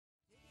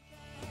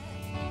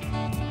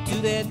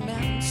that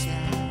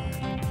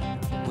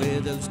mountainside where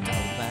those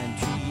tall pine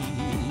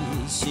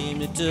trees seem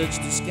to touch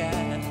the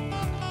sky,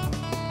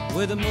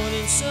 where the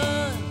morning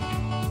sun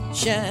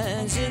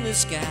shines in the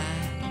sky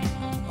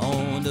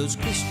on those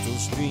crystal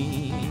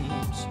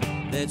streams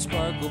that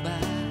sparkle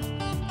by.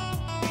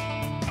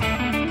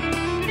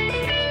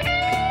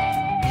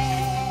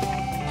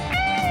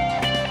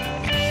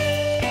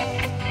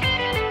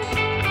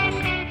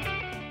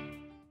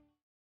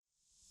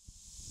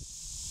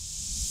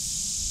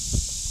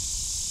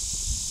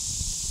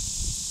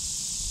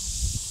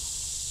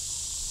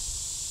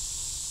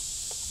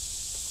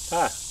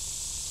 Hi,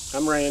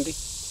 I'm Randy,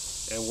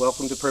 and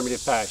welcome to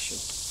Primitive Passion.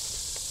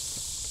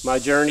 My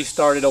journey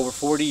started over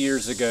 40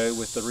 years ago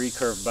with the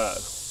recurve bow.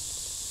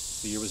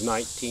 The year was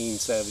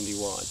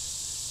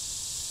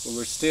 1971. We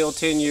were still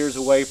 10 years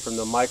away from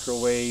the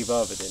microwave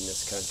oven in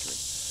this country.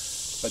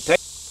 But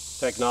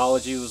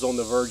technology was on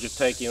the verge of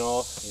taking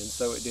off, and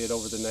so it did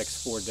over the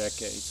next 4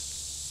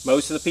 decades.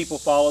 Most of the people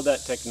followed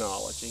that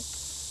technology.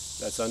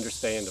 That's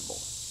understandable.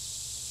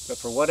 But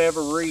for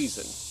whatever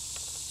reason,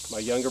 my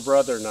younger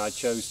brother and I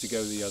chose to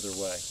go the other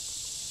way.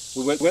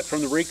 We went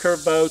from the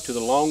recurve bow to the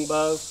long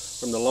bow,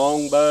 from the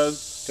long bow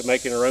to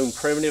making our own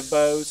primitive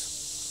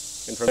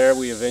bows, and from there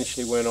we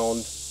eventually went on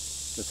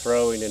to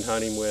throwing and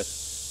hunting with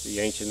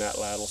the ancient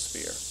atlatl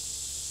spear.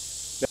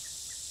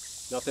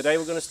 Now today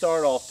we're going to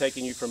start off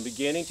taking you from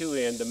beginning to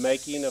end the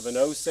making of an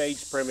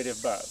Osage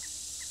primitive bow.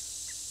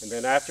 And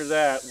then after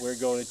that we're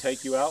going to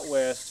take you out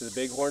west to the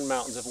Bighorn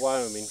Mountains of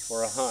Wyoming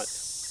for a hunt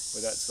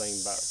with that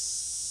same bow.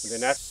 And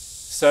then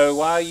so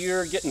while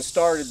you're getting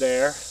started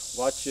there,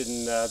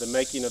 watching the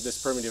making of this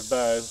primitive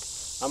bow,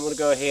 I'm going to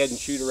go ahead and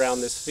shoot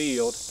around this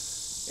field,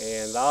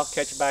 and I'll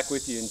catch back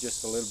with you in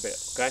just a little bit,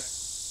 okay?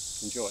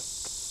 Enjoy.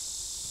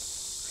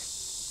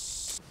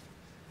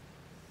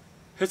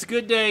 It's a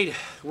good day to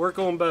work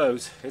on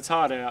bows. It's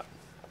hot out.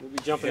 We'll be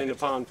jumping in the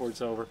pond before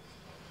it's over.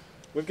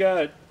 We've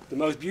got the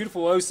most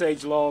beautiful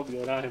Osage log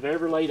that I have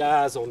ever laid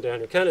eyes on down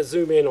here. Kind of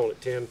zoom in on it,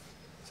 Tim,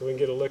 so we can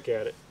get a look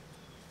at it.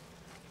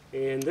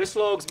 And this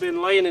log's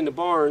been laying in the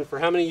barn for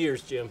how many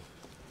years, Jim?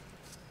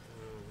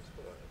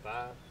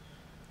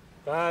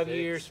 5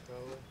 years.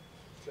 Probably.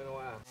 It's been a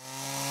while.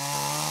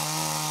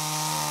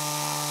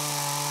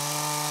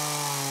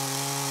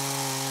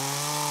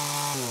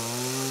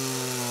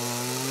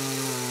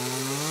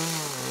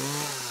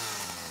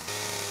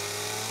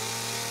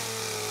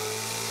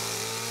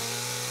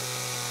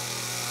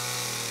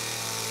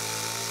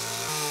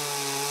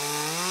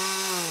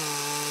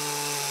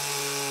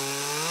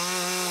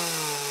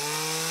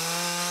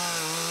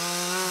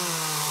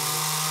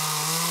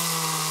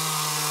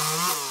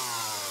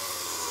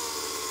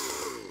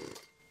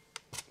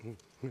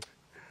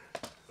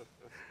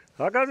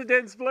 How come it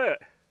didn't split?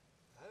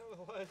 I don't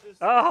know why it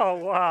just... Oh,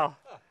 wow.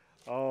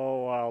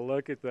 Oh, wow.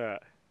 Look at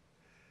that.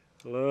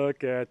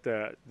 Look at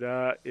that.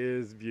 That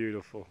is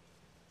beautiful.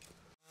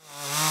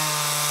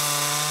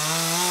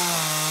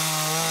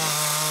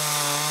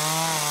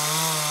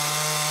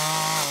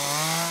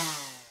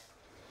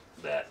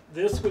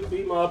 This would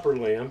be my upper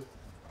limb.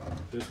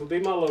 This would be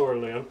my lower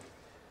limb.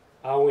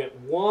 I went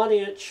 1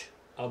 inch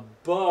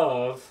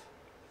above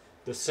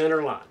the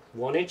center line.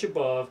 1 inch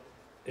above,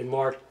 and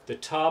marked the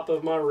top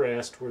of my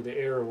rest where the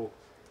arrow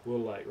will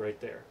lay, right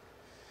there.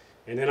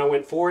 And then I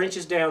went 4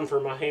 inches down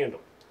for my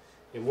handle.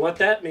 And what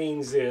that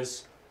means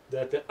is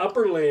that the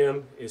upper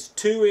limb is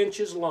 2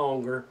 inches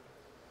longer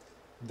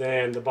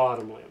than the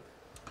bottom limb.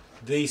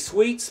 The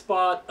sweet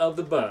spot of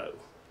the bow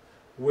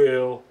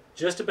will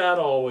just about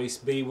always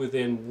be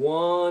within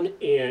 1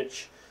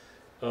 inch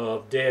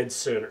of dead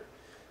center.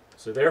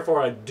 So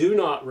therefore I do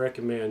not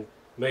recommend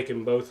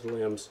making both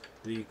limbs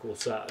the equal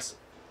size.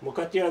 We'll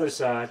cut the other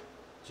side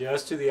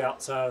just to the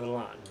outside of the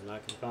line, and I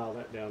can file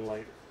that down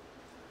later.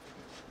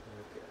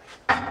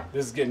 Okay.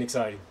 This is getting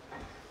exciting.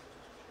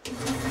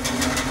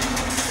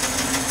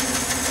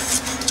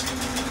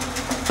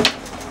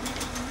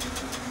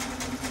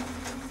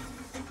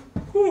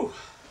 Whew.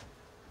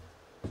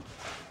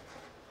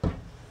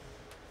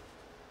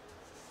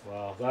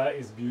 Wow, that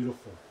is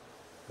beautiful.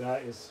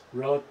 That is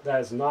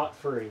not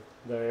free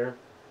there.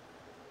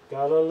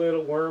 Got a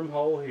little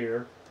wormhole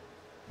here.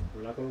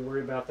 We're not going to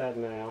worry about that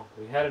now.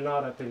 We had a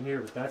knot up in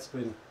here, but that's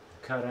been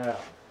cut out.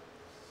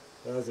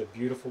 That is a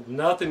beautiful,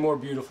 nothing more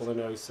beautiful than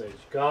Osage.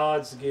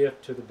 God's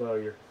gift to the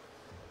bowyer.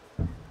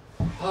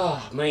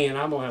 Oh man,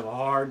 I'm going to have a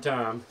hard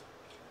time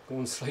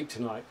going to sleep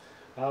tonight.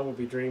 I will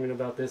be dreaming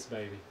about this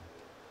baby.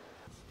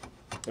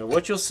 Now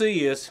what you'll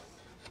see is,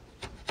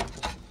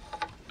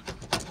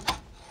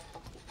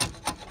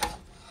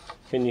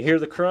 can you hear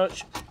the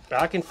crunch?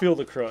 I can feel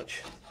the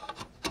crunch.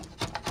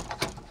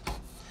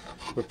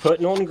 We're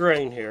putting on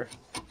grain here.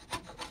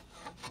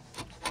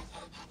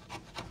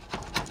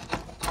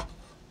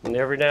 And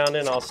every now and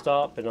then I'll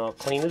stop and I'll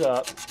clean it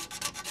up.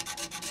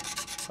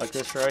 Like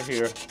this right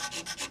here.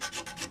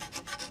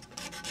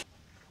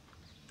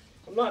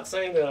 I'm not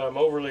saying that I'm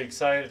overly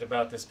excited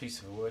about this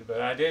piece of wood, but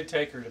I did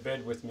take her to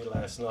bed with me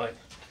last night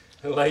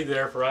and lay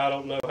there for I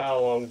don't know how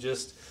long,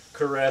 just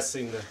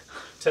caressing the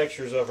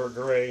textures of her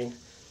grain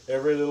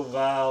every little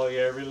valley,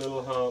 every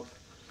little hump.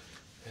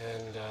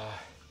 And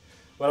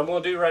what I'm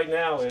going to do right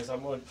now is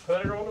I'm going to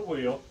put it on the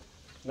wheel,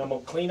 and I'm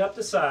going to clean up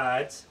the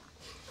sides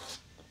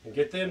and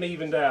get them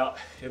evened out,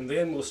 and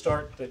then we'll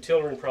start the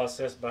tillering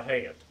process by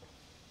hand.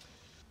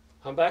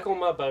 I'm back on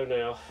my bow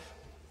now,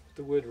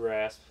 the wood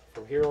rasp.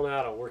 From here on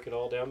out, I'll work it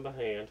all down by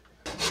hand.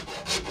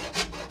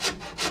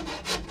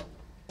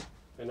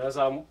 And as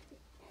I'm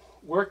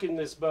working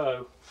this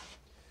bow,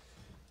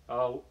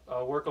 I'll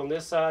work on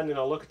this side, and then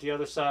I'll look at the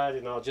other side,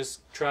 and I'll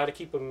just try to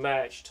keep them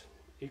matched,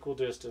 equal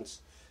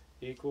distance,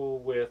 equal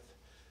width.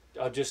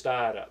 I'll just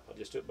eye it up. I'll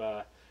just do it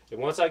by.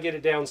 And once I get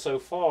it down so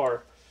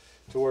far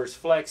to where it's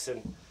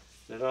flexing,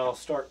 then I'll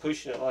start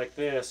pushing it like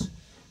this,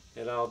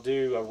 and I'll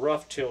do a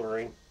rough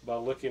tillering by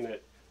looking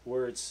at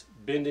where it's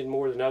bending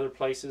more than other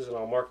places, and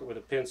I'll mark it with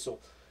a pencil.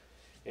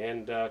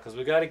 And because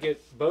we got to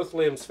get both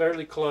limbs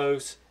fairly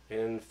close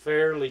and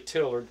fairly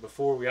tillered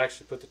before we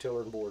actually put the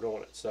tillering board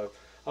on it. So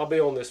I'll be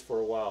on this for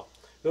a while.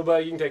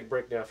 Nobody, you can take a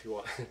break now if you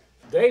want.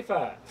 Day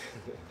 5.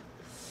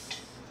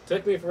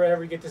 Took me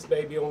forever to get this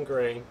baby on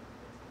grain.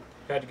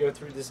 Had to go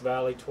through this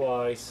valley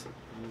twice.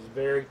 It was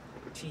very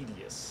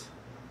tedious.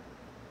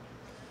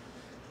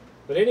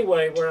 But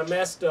anyway, where I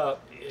messed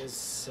up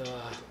is,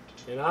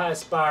 and I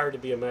aspire to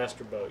be a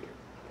master bowyer,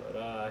 but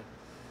I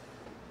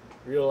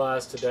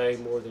realized today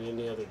more than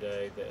any other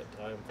day that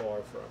I am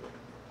far from it.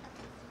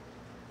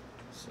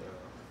 So,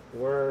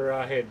 where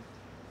I had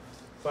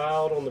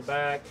filed on the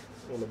back,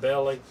 on the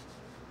belly,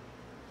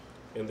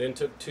 and then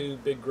took 2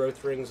 big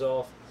growth rings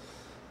off,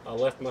 I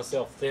left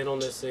myself thin on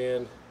this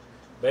end.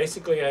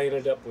 Basically, I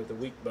ended up with a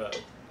weak bow.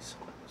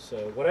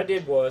 So what I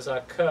did was I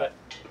cut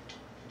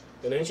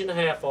 1.5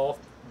 inches off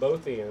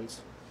both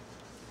ends.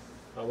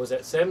 I was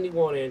at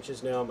 71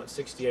 inches, now I'm at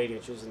 68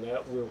 inches, and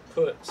that will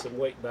put some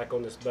weight back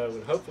on this bow,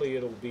 and hopefully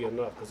it'll be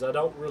enough, because I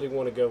don't really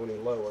want to go any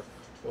lower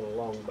on a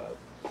long bow.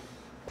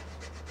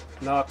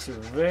 Knocks are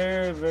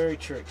very, very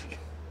tricky.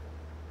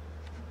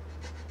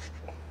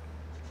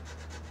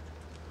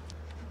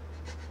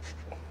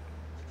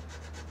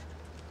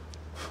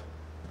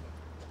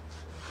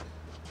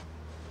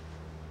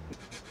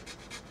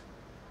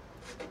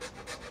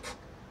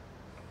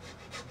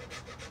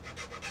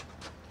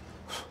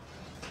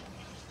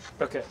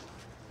 Okay.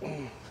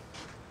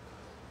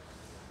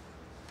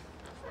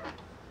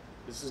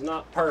 This is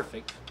not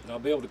perfect, but I'll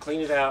be able to clean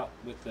it out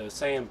with the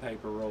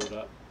sandpaper rolled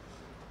up,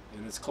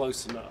 and it's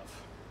close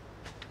enough.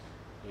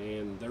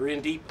 And they're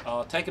in deep.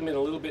 I'll take them in a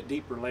little bit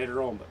deeper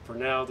later on, but for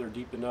now they're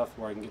deep enough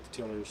where I can get the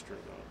tillering string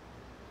on.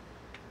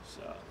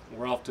 So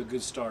we're off to a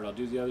good start. I'll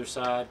do the other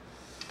side,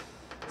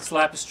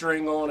 slap a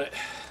string on it,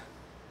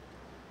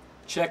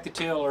 check the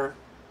tiller,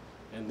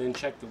 and then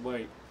check the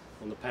weight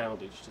on the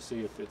poundage to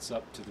see if it's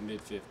up to the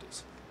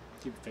mid-50s.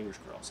 Keep your fingers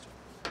crossed.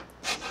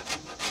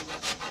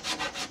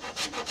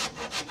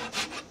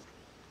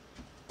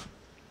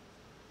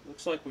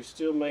 Looks like we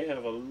still may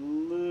have a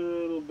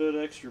little bit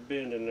extra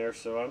bend in there,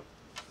 so I'm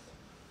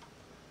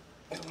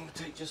going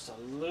to take just a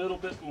little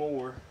bit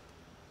more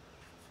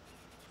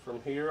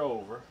from here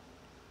over.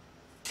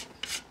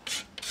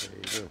 There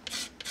you go.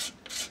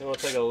 I'm going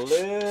to take a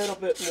little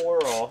bit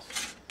more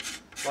off.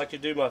 I like to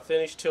do my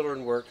finished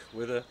tillering work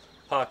with a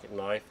pocket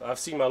knife. I've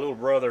seen my little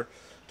brother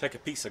take a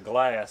piece of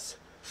glass,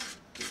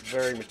 get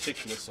very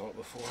meticulous on it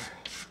before.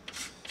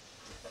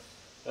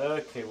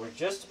 Okay, we're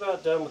just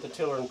about done with the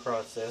tillering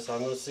process. I'm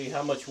going to see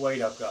how much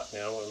weight I've got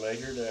now. I'm going to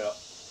measure it out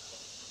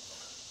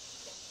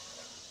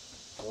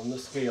on the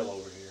scale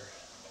over here.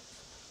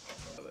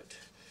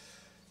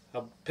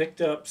 I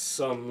picked up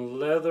some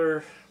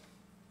leather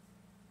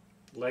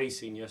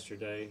lacing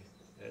yesterday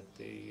at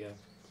the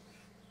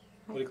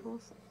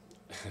Michael's.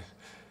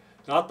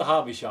 not the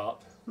hobby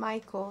shop.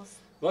 Michael's.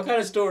 What kind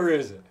of store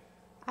is it?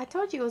 I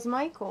told you it was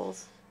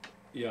Michael's.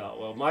 Yeah,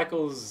 well,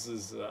 Michael's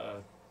is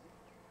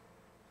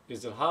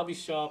it a hobby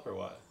shop or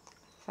what?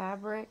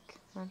 Fabric.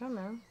 I don't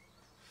know.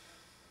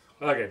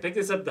 Okay, picked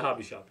this up at the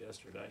hobby shop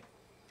yesterday.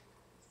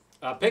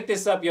 I picked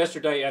this up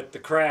yesterday at the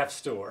craft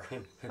store.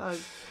 Oh.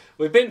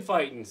 We've been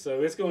fighting,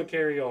 so it's going to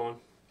carry on.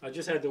 I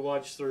just had to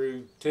watch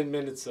through 10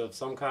 minutes of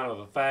some kind of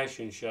a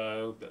fashion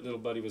show that little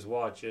buddy was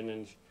watching,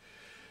 and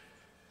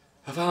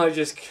I finally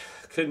just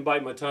couldn't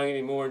bite my tongue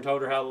anymore and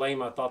told her how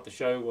lame I thought the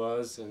show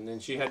was, and then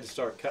she had to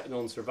start cutting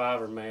on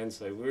Survivor Man,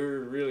 so we're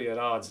really at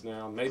odds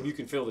now. Maybe you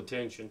can feel the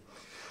tension.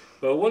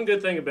 But one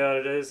good thing about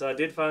it is I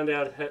did find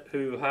out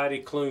who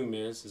Heidi Klum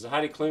is. Is it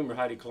Heidi Klum or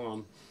Heidi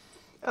Klum?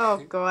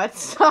 Oh, God,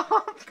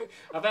 stop.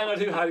 I found out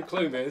who Heidi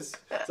Klum is.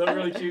 Some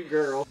really cute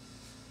girl.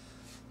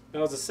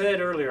 Now, as I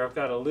said earlier, I've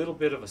got a little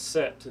bit of a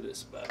set to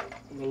this bow,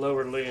 the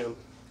lower limb,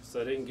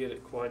 so I didn't get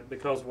it quite,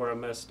 because where I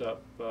messed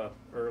up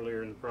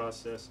earlier in the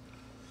process.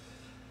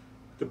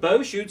 The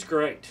bow shoots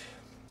great.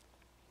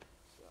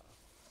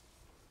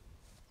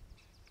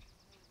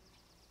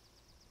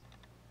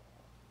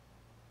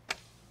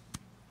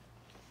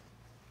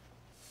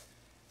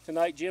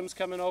 Tonight Jim's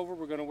coming over.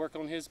 We're going to work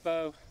on his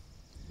bow,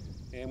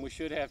 and we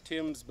should have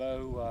Tim's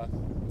bow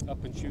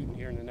up and shooting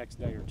here in the next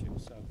day or two.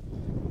 So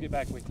we'll get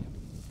back with you.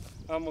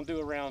 I'm going to do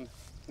a round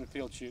in the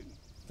field shooting.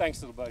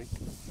 Thanks, little buddy.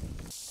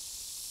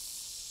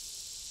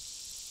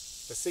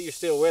 I see you're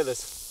still with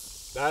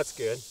us. That's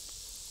good.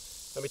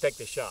 Let me take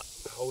this shot.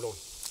 Hold on.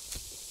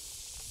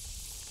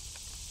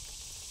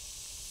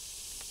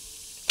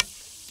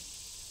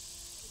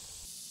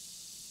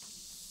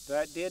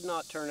 That did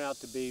not turn out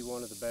to be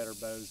one of the better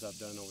bows I've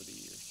done over the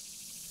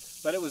years.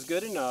 But it was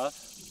good enough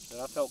that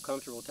I felt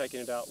comfortable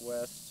taking it out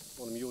west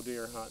on a mule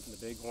deer hunt in the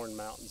Bighorn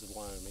Mountains of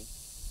Wyoming.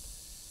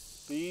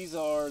 These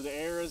are the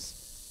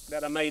arrows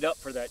that I made up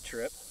for that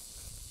trip.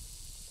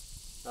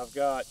 I've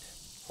got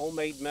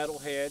homemade metal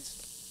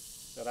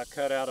heads that I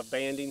cut out of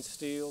banding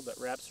steel that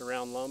wraps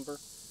around lumber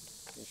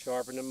and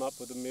sharpen them up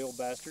with a mill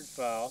bastard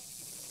file.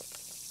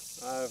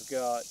 I've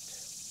got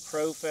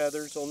crow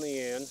feathers on the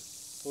end,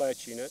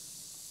 fletching it.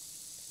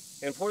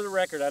 And for the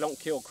record, I don't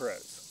kill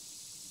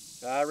crows.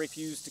 I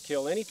refuse to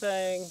kill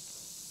anything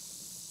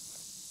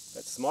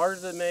that's smarter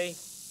than me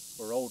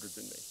or older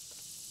than me.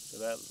 So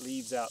that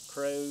leaves out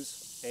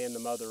crows and the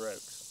mother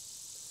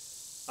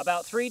oaks.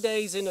 About 3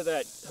 days into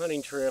that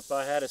hunting trip,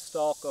 I had a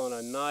stalk on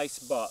a nice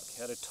buck,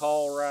 had a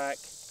tall rack,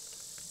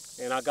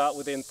 and I got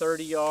within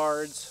 30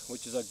 yards,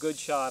 which is a good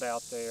shot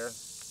out there,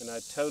 and I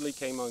totally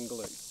came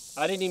unglued.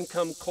 I didn't even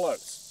come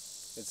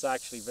close. It's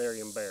actually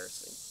very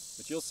embarrassing,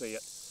 but you'll see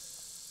it.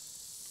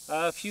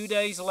 A few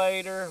days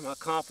later, my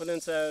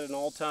confidence at an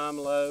all-time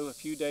low. A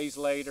few days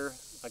later,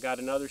 I got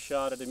another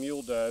shot at a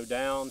mule doe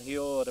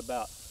downhill at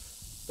about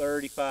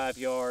 35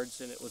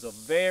 yards, and it was a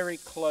very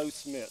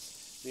close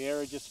miss. The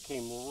arrow just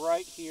came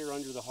right here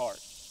under the heart.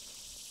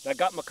 That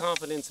got my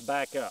confidence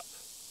back up.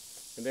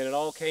 And then it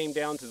all came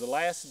down to the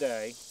last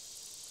day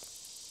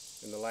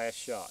and the last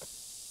shot.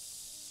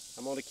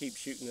 I'm going to keep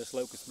shooting this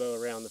locust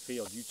bow around the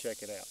field. You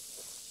check it out.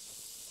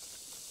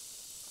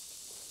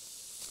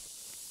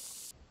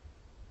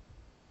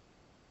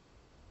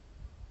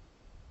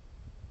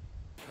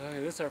 Okay,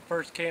 this is our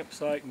first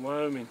campsite in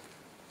Wyoming.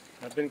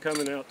 I've been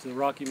coming out to the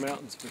Rocky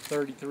Mountains for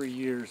 33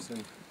 years,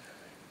 and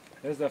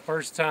this is the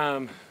first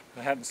time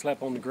I haven't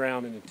slept on the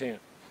ground in a tent.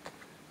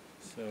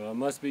 So I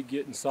must be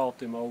getting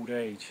salty in my old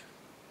age.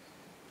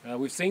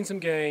 We've seen some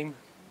game,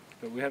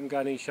 but we haven't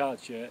got any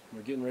shots yet.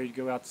 We're getting ready to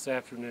go out this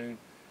afternoon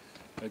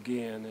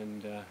again,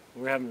 and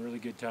we're having a really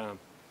good time.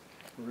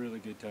 A really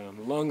good time.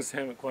 The lungs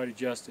haven't quite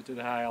adjusted to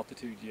the high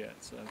altitude yet,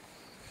 so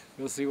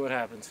we'll see what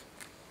happens.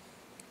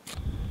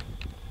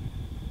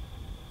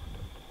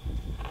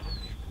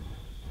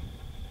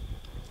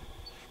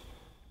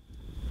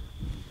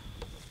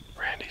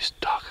 Randy's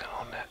talking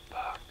on that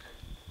buck.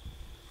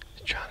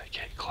 He's trying to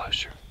get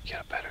closer,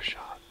 get a better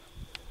shot.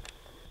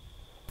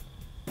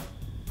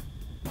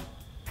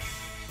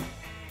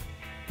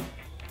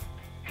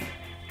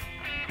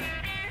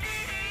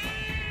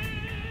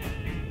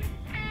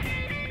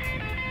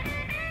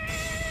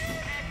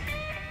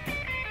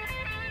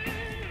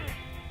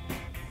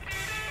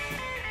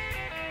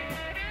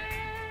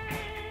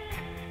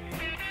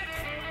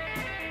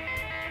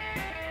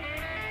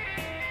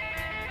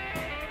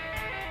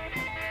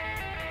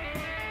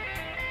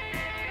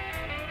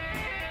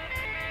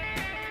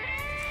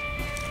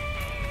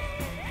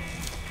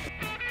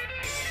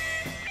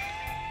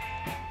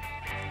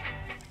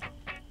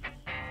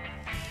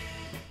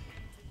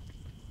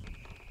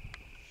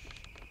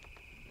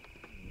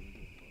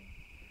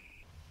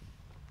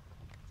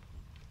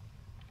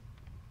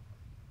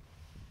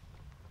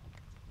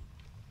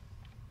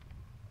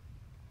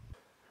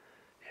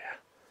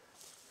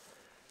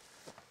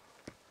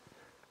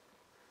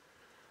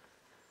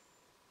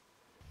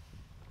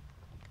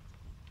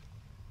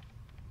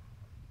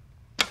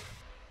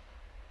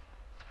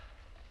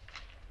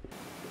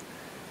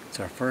 It's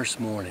our first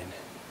morning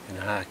in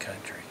the high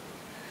country,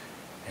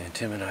 and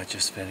Tim and I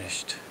just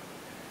finished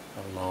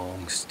a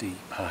long, steep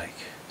hike.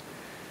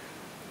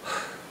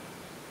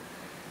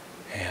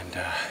 And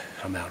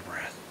I'm out of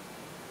breath.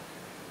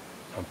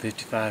 I'm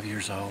 55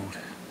 years old.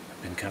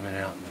 I've been coming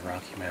out in the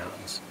Rocky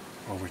Mountains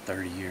for over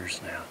 30 years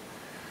now.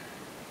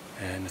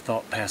 And the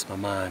thought passed my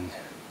mind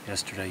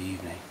yesterday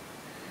evening,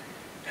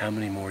 how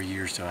many more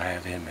years do I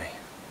have in me?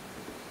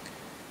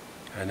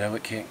 I know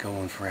it can't go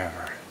on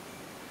forever.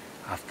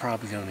 I've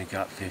probably only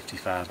got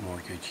 55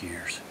 more good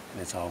years,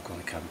 and it's all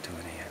going to come to an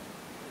end.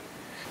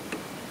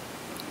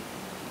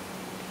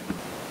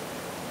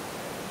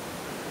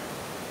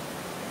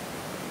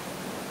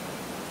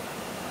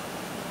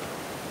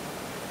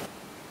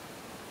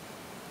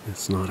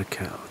 It's not a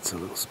cow, it's a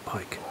little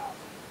spike.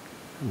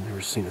 I've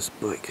never seen a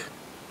spike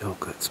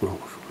elk that small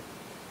before.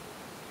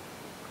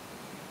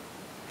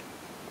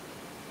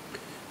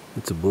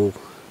 It's a bull.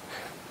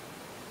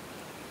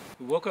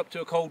 We woke up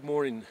to a cold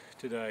morning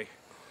today,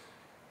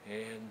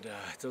 and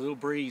it's a little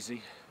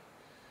breezy.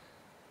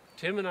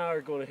 Tim and I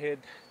are going to head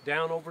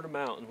down over the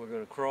mountain. We're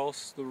going to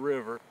cross the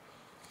river,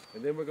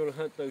 and then we're going to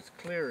hunt those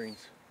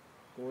clearings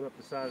going up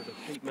the side of the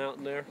steep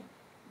mountain there.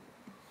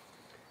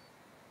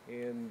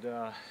 And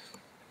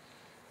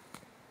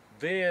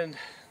then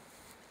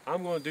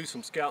I'm going to do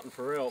some scouting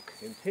for elk,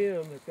 and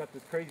Tim has got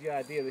this crazy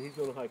idea that he's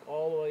going to hike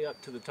all the way up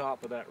to the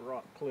top of that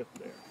rock cliff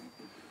there.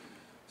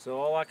 So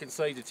all I can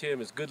say to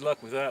Tim is good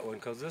luck with that one,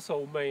 because this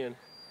old man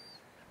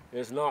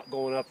is not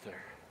going up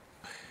there.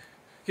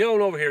 Get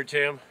on over here,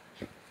 Tim.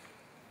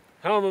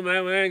 Help him,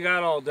 man. We ain't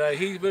got all day.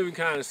 He's moving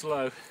kind of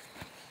slow.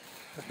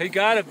 He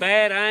got a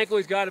bad ankle.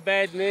 He's got a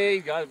bad knee.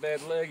 He's got a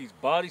bad leg. His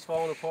body's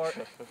falling apart.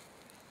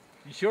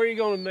 You sure you're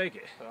going to make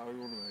it? I'm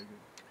gonna make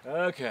it.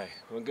 Okay.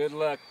 Well, good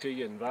luck to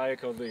you and vaya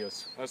con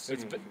Dios.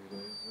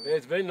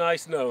 It's been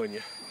nice knowing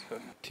you.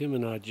 Tim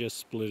and I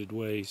just splitted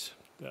ways.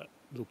 That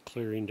little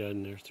clearing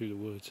down there through the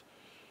woods.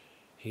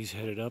 He's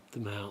headed up the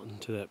mountain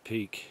to that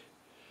peak.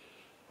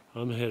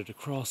 I'm headed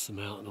across the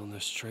mountain on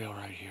this trail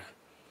right here.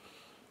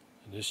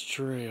 And this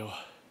trail,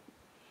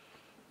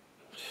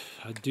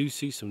 I do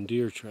see some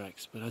deer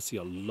tracks, but I see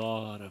a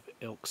lot of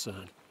elk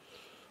sign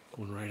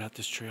going right out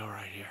this trail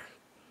right here.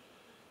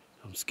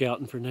 I'm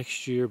scouting for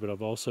next year, but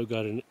I've also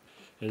got an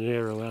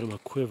arrow out of my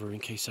quiver in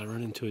case I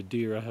run into a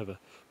deer. I have a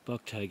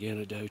buck tag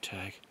and a doe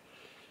tag.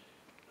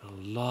 A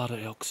lot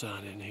of elk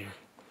sign in here.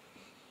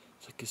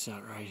 Check this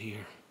out right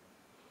here.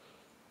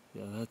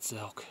 Yeah, that's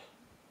elk.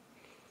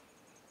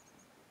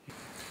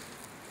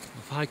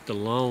 I've hiked a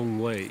long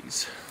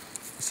ways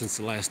since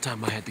the last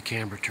time I had the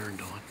camera turned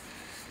on.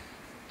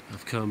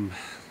 I've come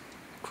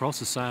across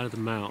the side of the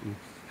mountain,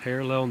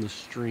 paralleling the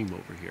stream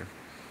over here.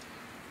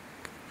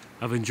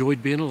 I've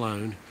enjoyed being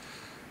alone.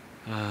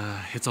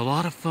 It's a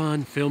lot of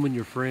fun filming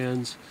your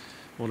friends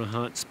on a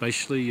hunt,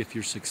 especially if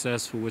you're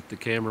successful with the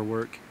camera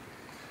work.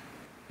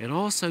 And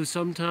also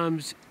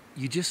sometimes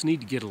you just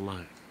need to get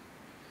alone.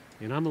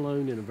 And I'm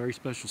alone in a very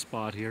special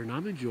spot here, and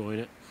I'm enjoying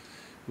it.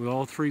 We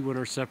all three went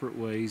our separate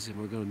ways, and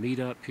we're going to meet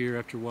up here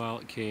after a while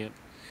at camp.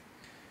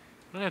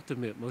 I have to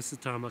admit, most of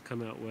the time I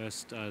come out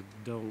west, I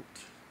don't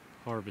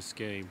harvest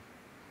game.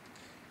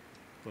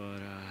 But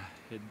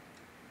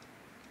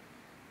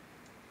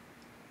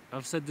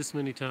I've said this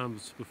many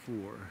times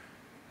before.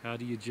 How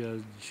do you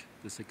judge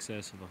the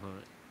success of a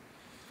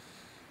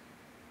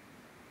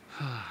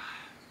hunt?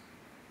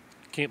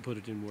 Can't put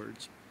it in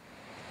words.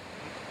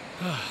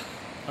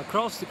 I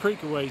crossed the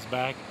creek a ways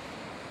back.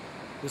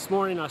 This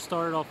morning I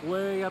started off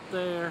way up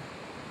there,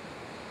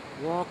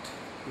 walked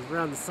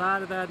around the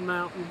side of that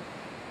mountain,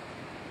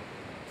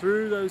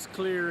 through those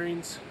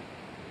clearings,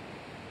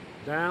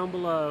 down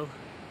below,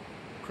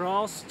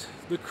 crossed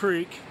the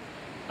creek.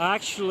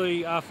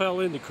 Actually, I fell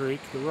in the creek.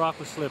 The rock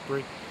was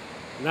slippery.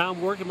 Now I'm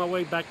working my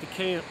way back to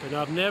camp, and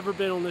I've never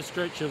been on this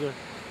stretch of the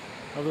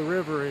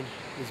river, and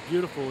it's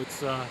beautiful.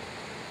 It's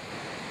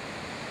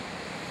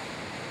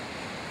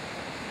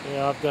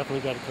yeah, I've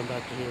definitely got to come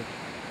back to here.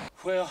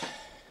 Well,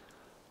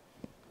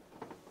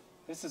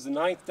 this is the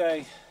 9th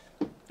day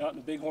out in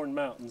the Bighorn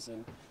Mountains,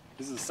 and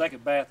this is the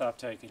second bath I've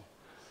taken.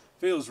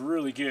 Feels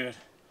really good.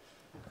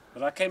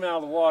 But I came out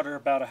of the water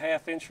about a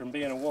 ½ inch from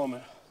being a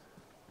woman.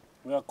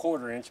 Well,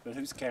 1/4 inch, but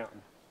who's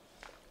counting?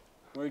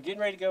 We're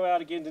getting ready to go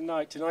out again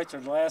tonight. Tonight's our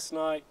last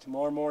night.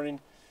 Tomorrow morning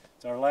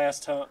it's our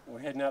last hunt. We're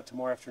heading out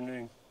tomorrow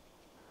afternoon.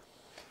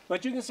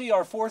 But you can see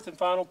our 4th and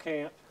final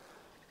camp.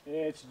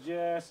 It's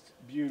just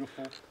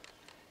beautiful.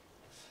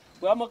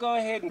 Well, I'm going to go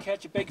ahead and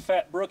catch a big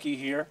fat brookie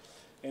here,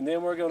 and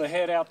then we're going to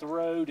head out the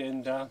road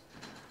and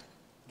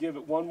give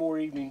it one more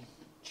evening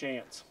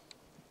chance.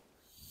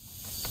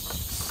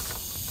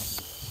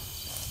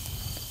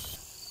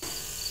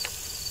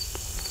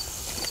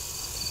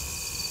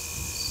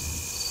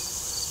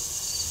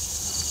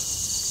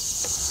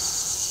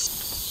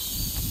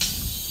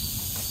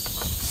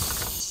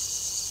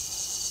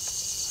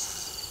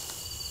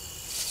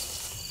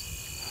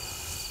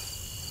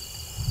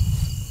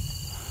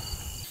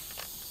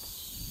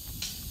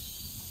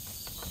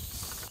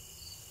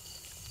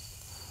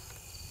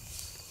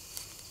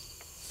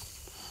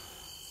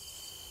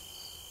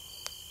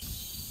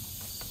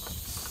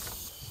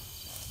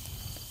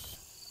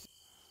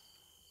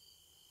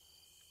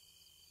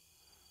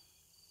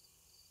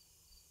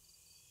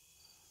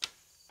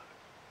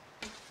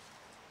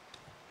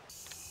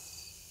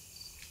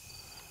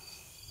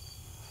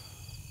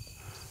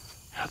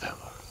 How'd that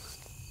look?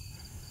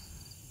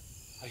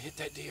 I hit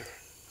that deer.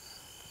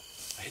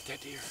 I hit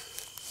that deer.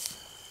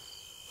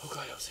 Oh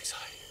God, that was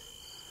exciting.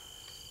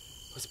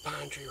 There was a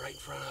pine tree right in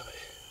front of it.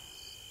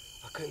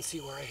 I couldn't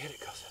see where I hit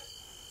it because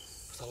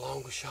it was a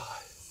longer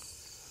shot.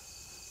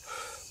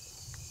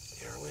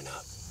 The deer went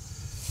up.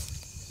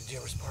 The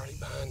deer was partly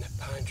behind that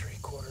pine tree,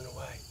 quartering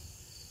away.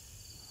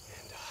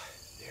 And the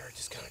deer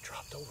just kind of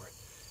dropped over it,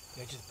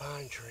 the edge of the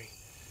pine tree.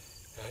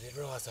 And I didn't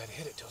realize I'd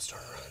hit it till it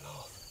started running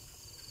off.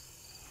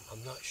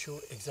 I'm not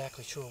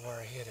exactly sure where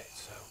I hit it,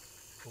 so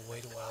we'll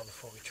wait a while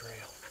before we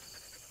trail.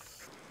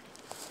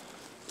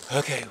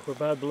 Okay, we're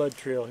by Blood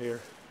Trail here.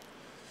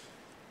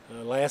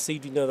 Last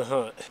evening of the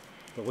hunt.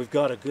 But we've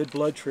got a good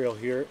blood trail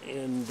here,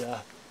 and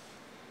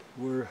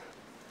we're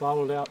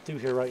following out through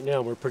here right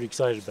now. We're pretty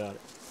excited about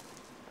it.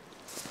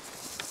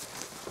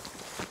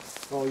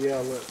 Oh yeah,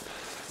 look.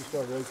 She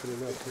started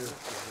opening up here.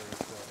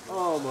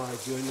 Oh my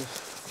goodness.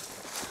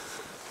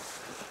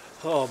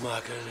 Oh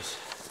my goodness.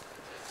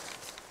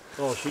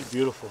 Oh, she's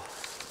beautiful.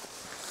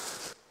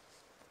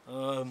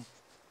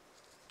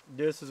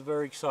 This is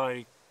very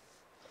exciting.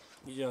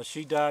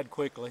 she died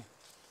quickly.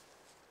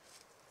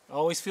 I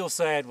always feel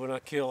sad when I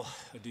kill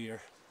a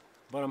deer,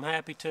 but I'm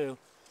happy too.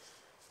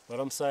 But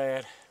I'm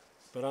sad,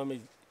 but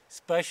I'm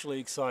especially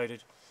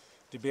excited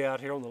to be out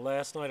here on the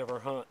last night of our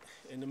hunt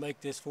and to make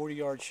this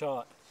 40-yard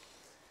shot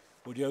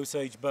with the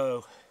Osage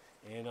bow.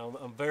 And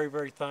I'm very,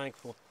 very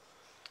thankful.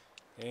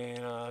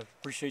 And I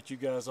appreciate you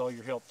guys, all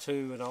your help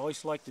too. And I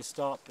always like to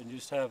stop and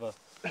just have a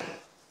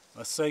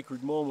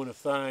sacred moment of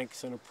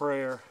thanks and a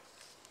prayer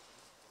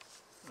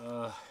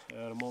at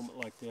a moment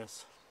like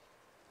this.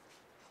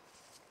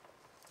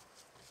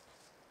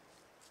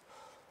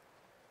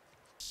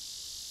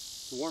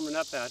 It's warming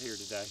up out here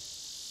today.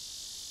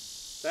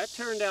 That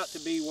turned out to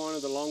be one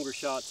of the longer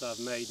shots I've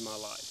made in my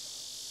life.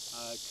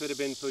 It could have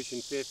been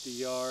pushing 50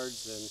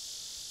 yards,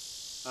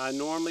 and I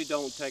normally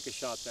don't take a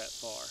shot that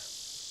far.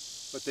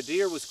 But the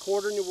deer was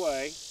quartering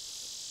away,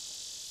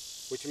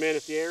 which meant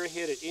if the arrow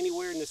hit it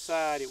anywhere in the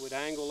side, it would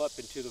angle up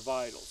into the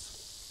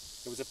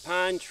vitals. There was a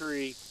pine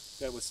tree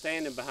that was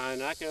standing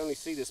behind, and I could only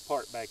see this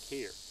part back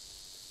here.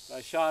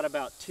 I shot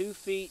about 2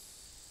 feet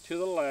to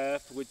the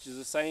left, which is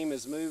the same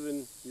as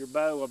moving your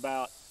bow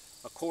about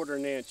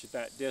 1/4 inch at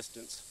that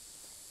distance.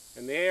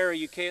 And the arrow,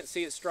 you can't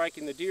see it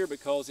striking the deer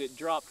because it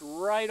dropped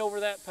right over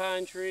that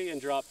pine tree and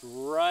dropped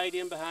right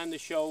in behind the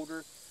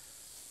shoulder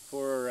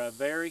for a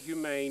very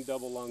humane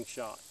double lung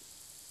shot.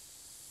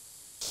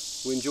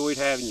 We enjoyed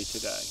having you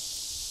today.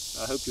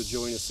 I hope you'll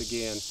join us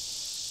again.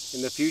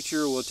 In the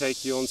future, we'll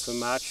take you on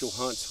some actual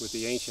hunts with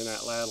the ancient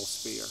atlatl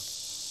spear.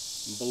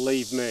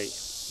 Believe me,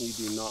 you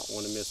do not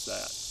want to miss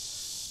that.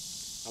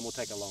 I'm gonna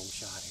take a long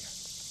shot here.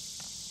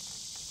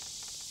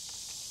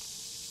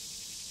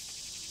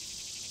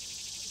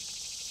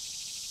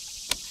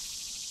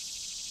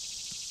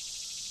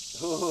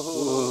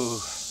 Oh,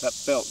 that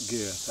felt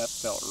good. That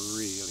felt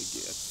really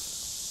good.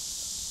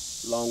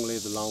 Long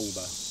live the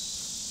longbow.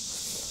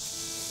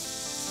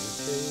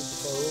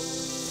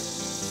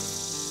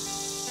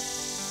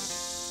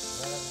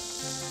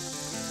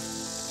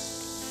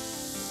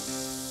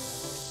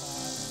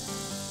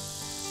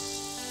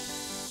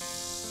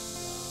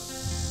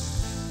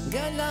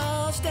 Got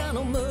lost down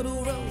on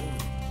Myrtle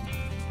Road,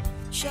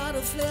 shot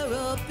a flare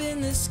up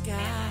in the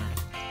sky.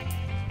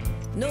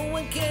 No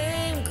one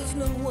came, cause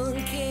no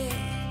one cared.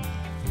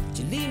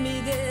 Did you leave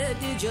me there?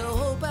 Did you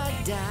hope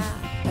I'd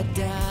die? I'd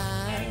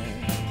die.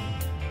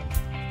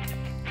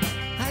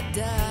 I'd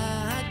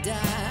die. I'd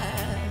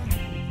die.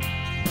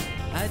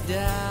 I'd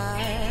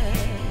die.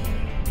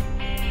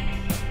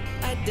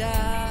 I'd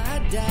die.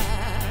 I'd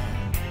die.